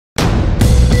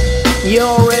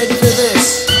You're ready for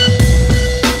this?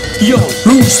 Yo,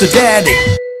 who's the daddy?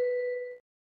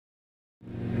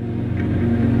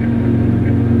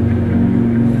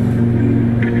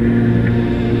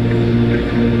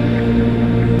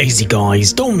 Easy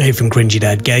guys, Dom here from Cringy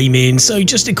Dad Gaming. So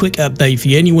just a quick update for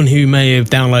you, anyone who may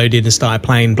have downloaded and started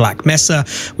playing Black Mesa,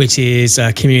 which is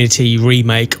a community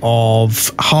remake of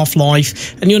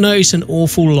Half-Life, and you'll notice an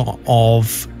awful lot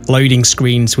of loading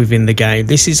screens within the game.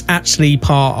 This is actually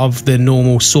part of the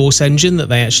normal Source engine that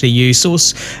they actually use.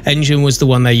 Source engine was the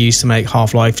one they used to make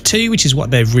Half-Life 2, which is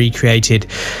what they've recreated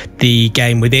the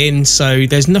game within. So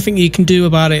there's nothing you can do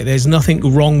about it. There's nothing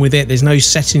wrong with it. There's no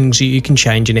settings that you can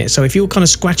change in it. So if you're kind of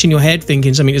scratching your head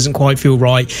thinking something doesn't quite feel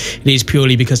right, it is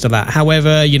purely because of that.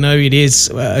 However, you know, it is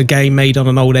a game made on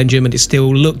an old engine, but it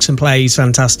still looks and plays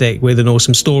fantastic with an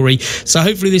awesome story. So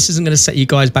hopefully this isn't going to set you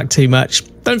guys back too much.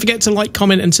 Don't forget to like,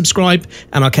 comment and subscribe,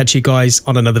 and I'll catch you guys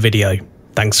on another video.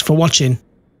 Thanks for watching.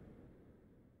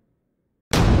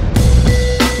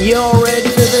 You're ready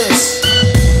for this?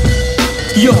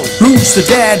 Yo, who's the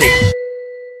daddy?